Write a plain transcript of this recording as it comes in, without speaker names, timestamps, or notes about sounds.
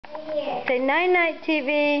Say night-night,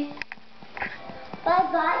 TV.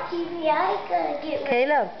 Bye-bye, TV. I gotta get ready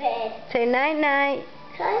Caleb, for bed. say night-night.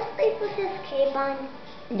 Can I sleep with this cape on?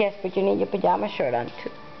 Yes, but you need your pajama shirt on,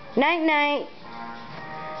 too. Night-night.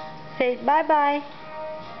 Say bye-bye.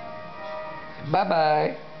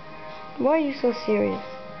 Bye-bye. Why are you so serious?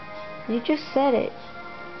 You just said it.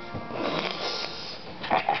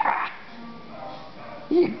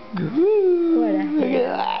 What a Look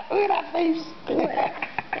at that. Look at that face. Oh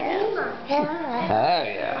my God. Oh,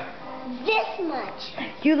 yeah. This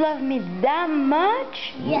much. You love me that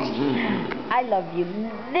much? Yes. I love you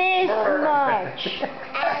this much. And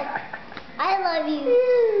I love you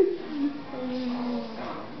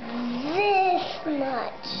this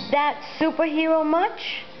much. That superhero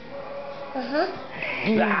much? Uh-huh.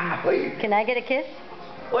 Ah, what are you, Can I get a kiss?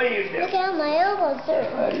 what are you Look doing? how my elbows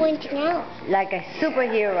are pointing out. Like a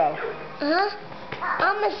superhero. Uh-huh.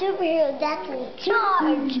 I'm a superhero that's in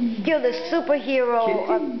charge. You're the superhero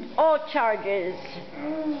of all charges.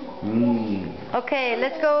 Mm. Okay,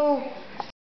 let's go